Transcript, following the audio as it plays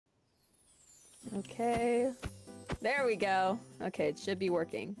Okay. There we go. Okay, it should be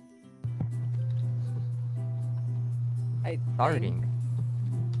working. Starting.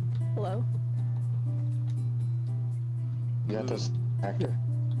 Hello. You got this actor?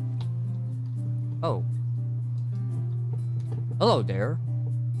 Oh. Hello there.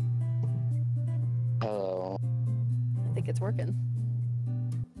 Hello. I think it's working.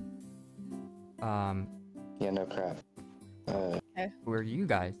 Yeah, no crap. Who are you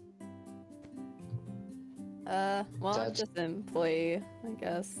guys? Well, I'm just an employee, I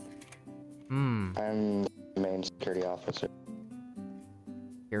guess. Hmm. I'm the main security officer,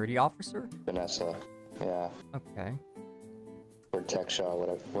 Security officer? Vanessa. Yeah, Okay. or Tech Shaw,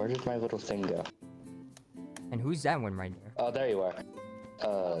 whatever. Where did my little thing go? And who's that one right there? Oh, there you are.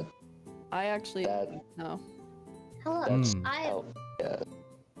 I actually That. no. Hello, That's. Hmm. Oh, yeah.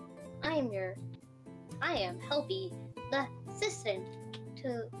 I am Helpy, the assistant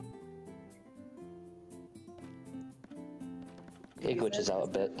to. It glitches out a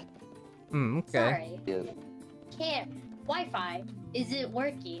bit. Hmm, okay. Sorry, Yeah, can't. Wi-Fi, is it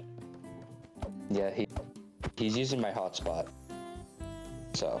working? yeah. He's using my hotspot.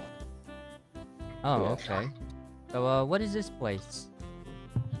 So. Oh, Yeah. okay. So, what is this place?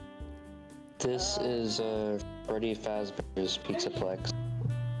 This is Freddy Fazbear's Pizzaplex,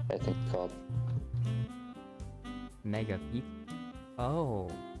 I think it's called. Mega Peak? Oh.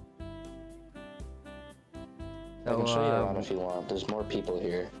 I can show you around if you want. There's more people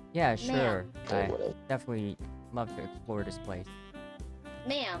here. Yeah, sure. Okay, I whatever. definitely love to explore this place.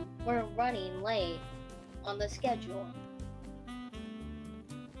 Ma'am, we're running late on the schedule.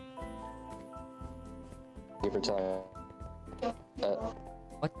 Thank you for telling.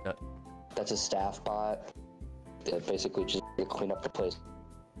 What the? That's a staff bot. Basically just to clean up the place.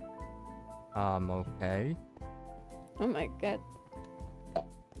 Okay. Oh my god.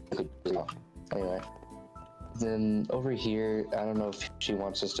 Anyway. Then over here, I don't know if she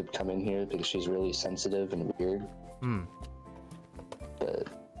wants us to come in here because she's really sensitive and weird. Hmm. But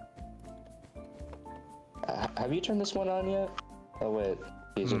have you turned this one on yet? Oh wait,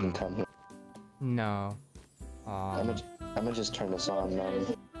 these can come here. No. I'm gonna just turn this on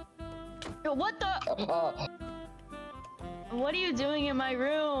then. Yo, what the? What are you doing in my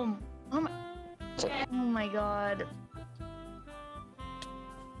room? Oh my god.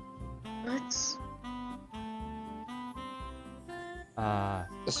 What?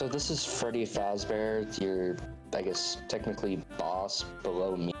 So this is Freddy Fazbear, your, I guess, technically boss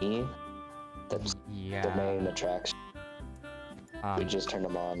below me. That's yeah. the main attraction. We just turned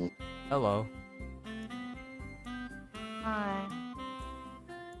him on. Hello. Hi.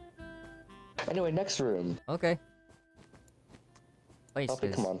 Anyway, next room. Okay. Place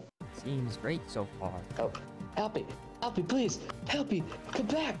Helpy, come on. seems great so far. Oh, Helpy, Helpy, please, Helpy, come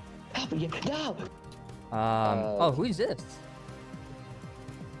back, Helpy, now. Oh, who's this?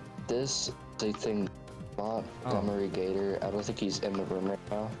 This, they think, Montgomery Gator. I don't think he's in the room right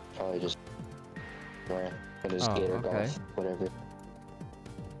now. Probably just in his Gator golf, whatever.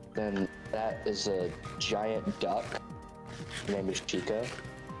 Then that is a giant duck. Her name is Chica.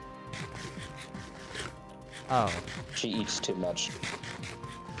 Oh. She eats too much.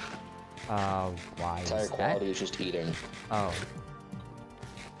 Why Entire is quality that? is just eating. Oh.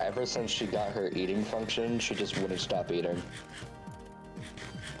 Ever since she got her eating function, she just wouldn't stop eating.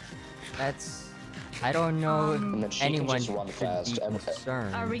 That's... I don't know And then she anyone can just run should fast. be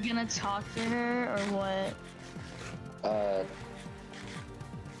concerned. Are we gonna talk to her or what?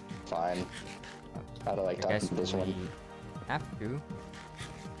 Fine. I don't like I talking guess to this we one. have to.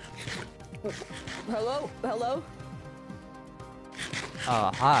 Hello? Hello?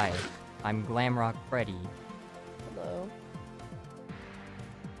 Hi. I'm Glamrock Freddy. Hello.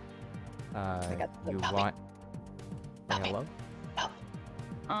 got the You puppy. want... Hello?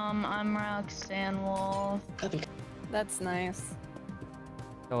 I'm Roxanne Wolf. That's nice.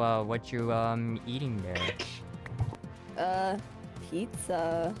 So, what you, eating there?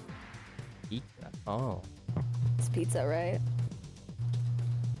 Pizza. Pizza? Oh. It's pizza, right?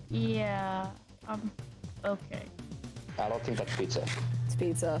 Yeah. Okay. I don't think that's pizza. It's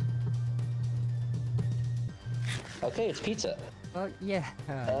pizza. Okay, it's pizza. Well, yeah.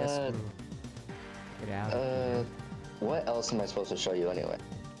 I guess we'll get out of here. What else am I supposed to show you anyway?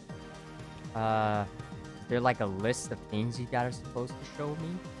 Is there like a list of things you guys are supposed to show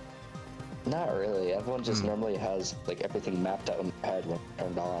me? Not really. Everyone just normally has like everything mapped out in their head when it's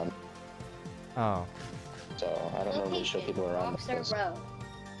turned on. Oh. So I don't normally show people around this place. Row.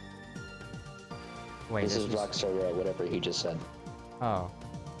 Wait, This is was... Rockstar Row, whatever he just said. Oh.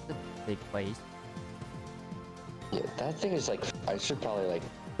 It's a big place. Yeah, that thing is like, I should probably like,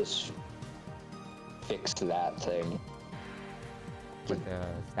 this fix that thing. With the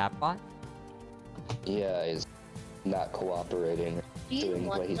staff bot? Yeah, he's not cooperating. Do you Doing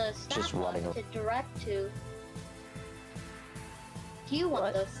want what he's the just staff bot running. to direct to? Do you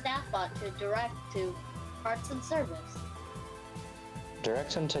want the staff bot to direct to parts and service?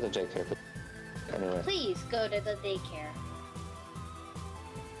 Direct him to the daycare. Anyway. Please go to the daycare.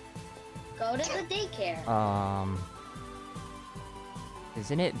 Go to the daycare.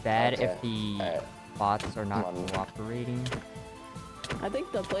 Isn't it bad Okay, if the alright. bots are not Come on. cooperating? I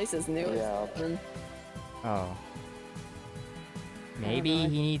think the place is new. Yeah. Oh. Maybe know.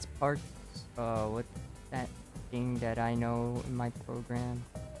 he needs parts. What's that thing that I know in my program?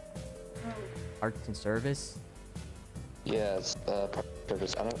 Parts and service? Yeah, it's parts and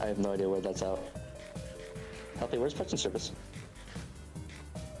service. I have no idea where that's out. Healthy, where's parts and service?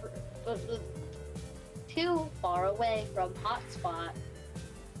 Too far away from hotspot.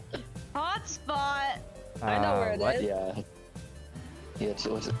 Hotspot. I know where it what? is. Yeah. Yeah, it's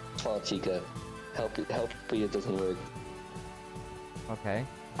Politica. Help it doesn't work. Okay.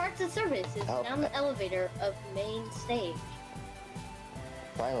 Parts and service is Help. down the elevator of main stage.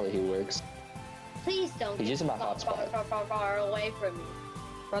 Finally he works. Please don't He's get using my far, hotspot. far away from me.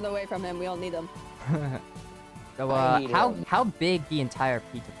 Run away from him. We don't need him. So, I need him. how big the entire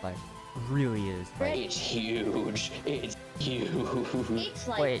Pizzaplex really is? Like, It's huge. It's huge. It's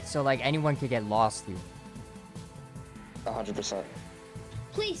like, wait, so like anyone could get lost here? 100%.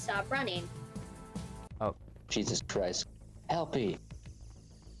 please stop running. Jesus Christ. Help me.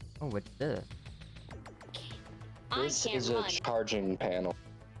 Oh, what's this? This I can't is a run. charging panel.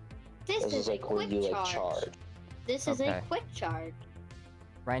 This This is is a like where quick you like charge. charge. This is Okay. a quick charge.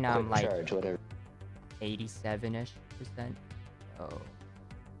 Right now I'm Quick like charge, whatever. 87-ish %. Oh.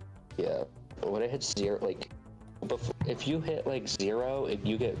 Yeah. But when it hits zero, like, if you hit like 0,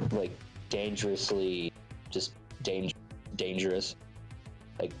 you get like dangerously, just dangerous.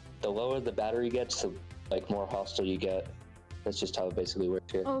 Like, the lower the battery gets, the like more hostile you get. That's just how it basically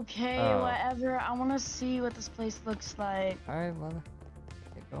works here. Okay, Oh. whatever. I want to see what this place looks like. Alright, well,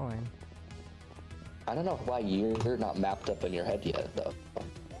 get going. I don't know why you're not mapped up in your head yet, though.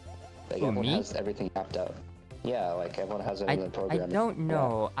 Like, Who, everyone me? has everything mapped out. Yeah, like everyone has it in the I program. don't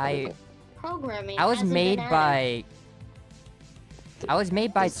know. Programming I was hasn't made been by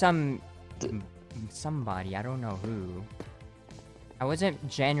This- somebody. I don't know who. I wasn't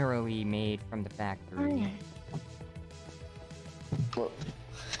generally made from the factory. Well,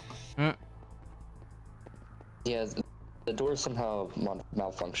 Mm. Yeah, the door somehow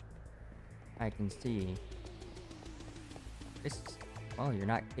malfunctioned. I can see. This. Oh, you're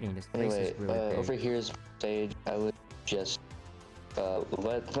not kidding. This place Anyway, is really big. over here is stage. I would just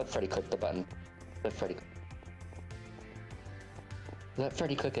let Freddy click the button. Let Freddy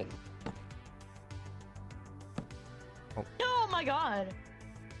click it. Oh my god! I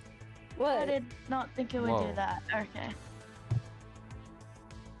What? did not think it would Whoa. do that. Okay.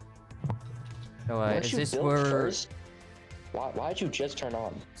 So, Weren't is you this built where? first? Why'd you just turn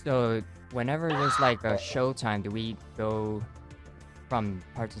on? So, whenever there's like a showtime, do we go from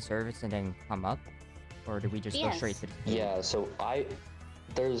parts and service and then come up, or do we just go Yes. straight to the? Yeah, so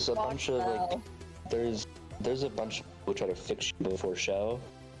there's a bunch of like Well, there's a bunch of people try to fix you before show,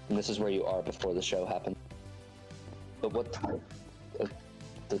 and this is where you are before the show happens. But what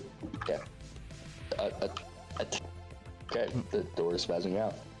okay, the door is spazzing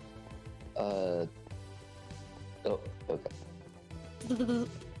out. Oh, okay.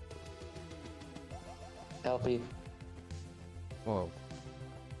 Helpy. Whoa.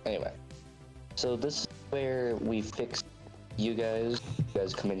 Anyway, so this is where we fix you guys. You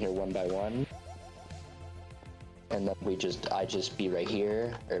guys come in here one by one, and then I just be right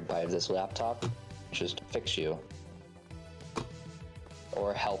here, or by this laptop, just fix you.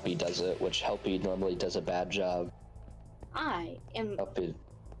 Or Helpy does it, which Helpy normally does a bad job. I am Helpy.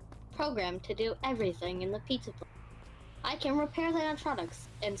 programmed to do everything in the pizza place. I can repair the animatronics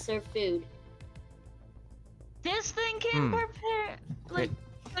and serve food. This thing can Hmm. prepare, like,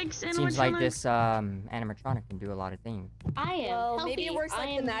 fix Seems like animatronics? this animatronic can do a lot of things. I am well, healthy. maybe it works I like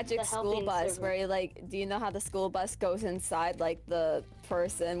the am magic school helping bus, server. where you like, do you know how the school bus goes inside like the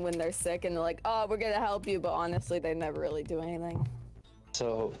person when they're sick, and they're like, oh, we're gonna help you, but honestly, they never really do anything.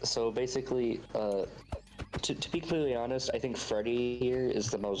 So basically, to be completely honest, I think Freddy here is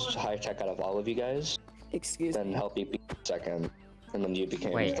the most high tech out of all of you guys. Excuse Then me. Helpy became second, and then you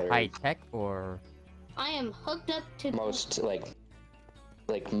became Wait, third. high tech or? I am hooked up to Most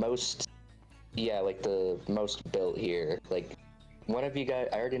most, yeah, like the most built here. Like, one of you guys,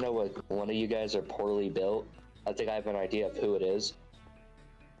 I already know what one of you guys are poorly built. I think I have an idea of who it is.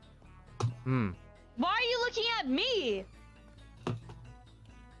 Hmm. Why looking at me?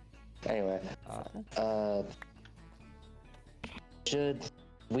 Anyway,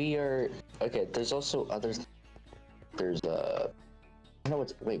 okay, there's also others. There's I don't know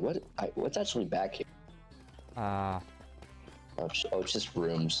what's actually back here? Oh, it's just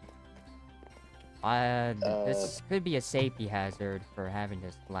rooms. This could be a safety hazard for having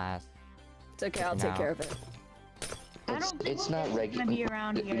this glass. It's okay, I'll take care of it. I don't think It's not regular. be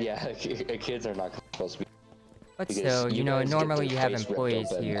around here. Yeah, kids are not supposed to be. But still, you know, guys get normally their you have face ripped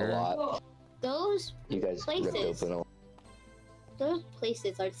employees open a here. lot. Those You guys places. ripped open a lot. those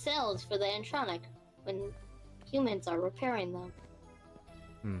places are cells for the animatronic when humans are repairing them.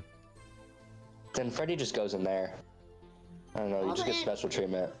 Then Freddy just goes in there. I don't know, you just get special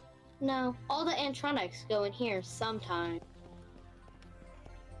treatment. No, all the animatronics go in here sometime.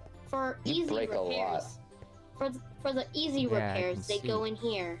 For You easy break a lot. repairs. For the easy Yeah, I repairs, can they go in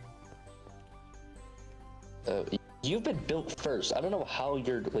here. You've been built first. I don't know how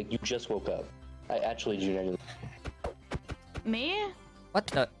you're, like, you just woke up. I actually genuinely... Me? What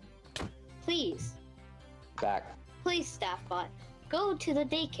the? Please, Back. please, Staffbot, go to the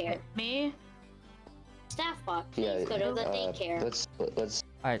daycare. Me? Staffbot, please Yeah, go to the daycare. Let's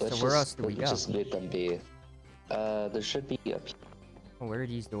Alright, so let's where just- else do we go? let's just let them be. There should be a... Where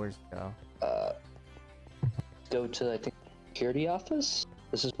do these doors go? Go to, I think, security office?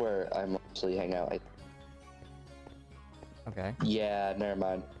 This is where I mostly hang out. Okay. Yeah, never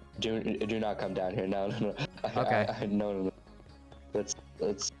mind. Do not come down here. No. Okay. No. Let's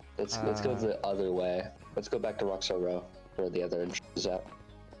go the other way. Let's go back to Rockstar Row, where the other entrance is at.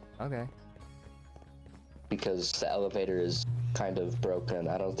 Okay. Because the elevator is kind of broken.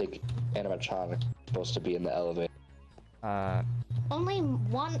 I don't think animatronics are supposed to be in the elevator. Only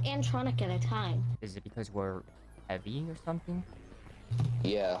one animatronic at a time. Is it because we're heavy or something?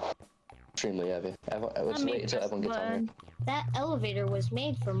 Yeah. Extremely heavy. Let's wait until everyone gets on here. That elevator was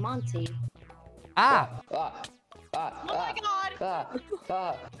made for Monty. Ah! Oh my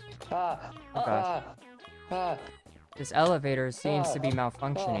god! This elevator seems to be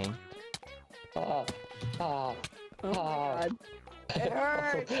malfunctioning. Oh god. It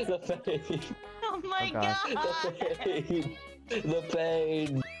hurts. The pain. Oh my gosh. god! The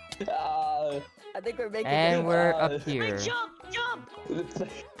pain. I think we're making And it. we're up here. Jump! Jump! I'm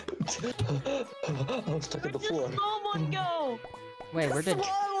stuck on the Where'd the floor. small one go? Wait, where did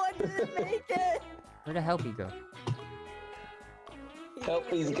Small one didn't make it. where the Helpy go? Help,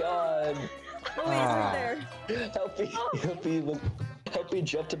 he's gone. Oh, he's right there. Help me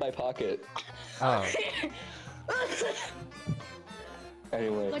jump to my pocket. Oh.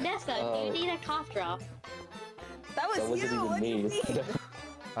 Anyway. Vanessa, do you need a cough drop? That was That wasn't you. even What do you me. mean?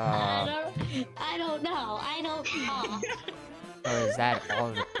 I don't know. I don't cough. Oh, is that all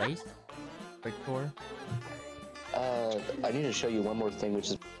the place? Quick tour? I need to show you one more thing, which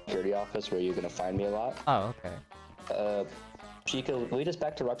is security office, where you're gonna find me a lot. Oh, okay. Chico, lead us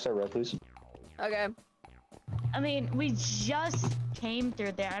back to Rockstar Row, please. Okay. I mean, we just came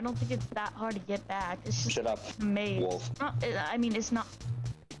through there. I don't think it's that hard to get back. It's just Shut up, a maze. Wolf. I mean, it's not.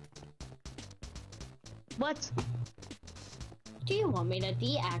 What? Do you want me to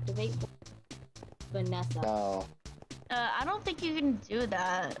deactivate Vanessa? No, I don't think you can do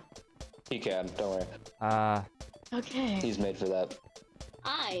that. he can. Don't worry. Okay. He's made for that.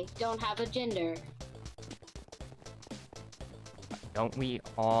 I don't have a gender. Don't we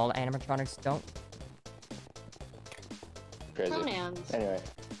all animatronics don't? Crazy. Pronouns. Anyway.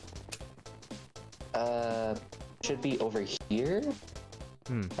 Should be over here?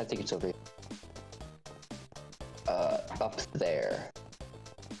 I think it's over here. Up there.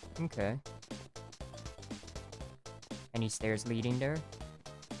 Okay. Any stairs leading there?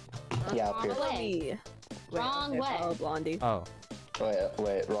 Yeah, up here. Wrong way. Wrong way. Follow Blondie. Oh,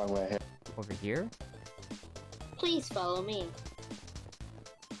 Wait, wrong way. over here? Please follow me.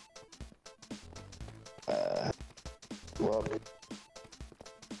 Well.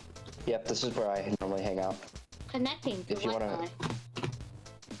 Yep, this is where I normally hang out. Connecting to If you wanna- Wi-Fi.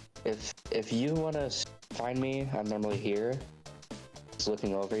 If you wanna find me, I'm normally here. Just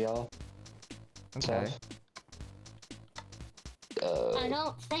looking over y'all. Okay. I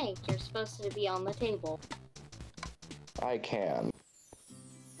don't think you're supposed to be on the table. I can.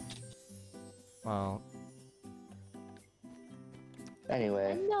 Well,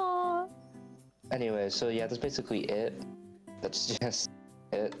 Anyway. No. Anyway, so yeah, that's basically it. That's just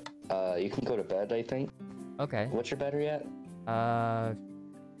it. You can go to bed, I think. okay. What's your battery at?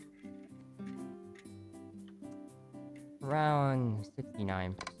 Around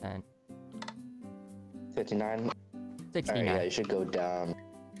 69%. 59? 69. Alright, yeah, you should go down.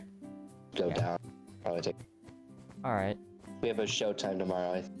 Go Yeah. down. probably take. Alright. We have a showtime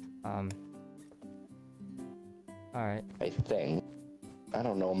tomorrow. Alright. I think. I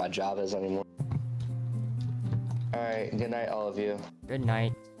don't know what my job is anymore. Alright, good night, all of you. Good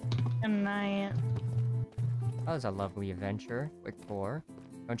night. Good night. That was a lovely adventure with 4.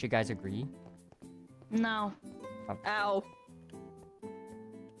 Don't you guys agree? No. Ow.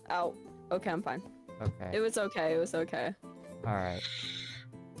 Ow. Okay, I'm fine. Okay. It was okay. It was okay. Alright.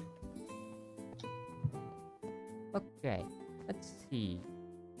 Okay. Let's see.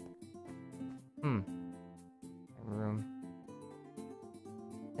 My room.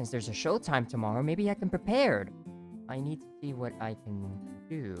 Since there's a showtime tomorrow, maybe I can prepare. I need to see what I can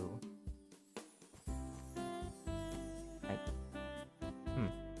do.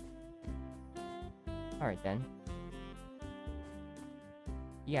 Alright then.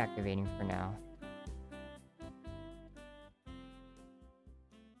 Deactivating for now.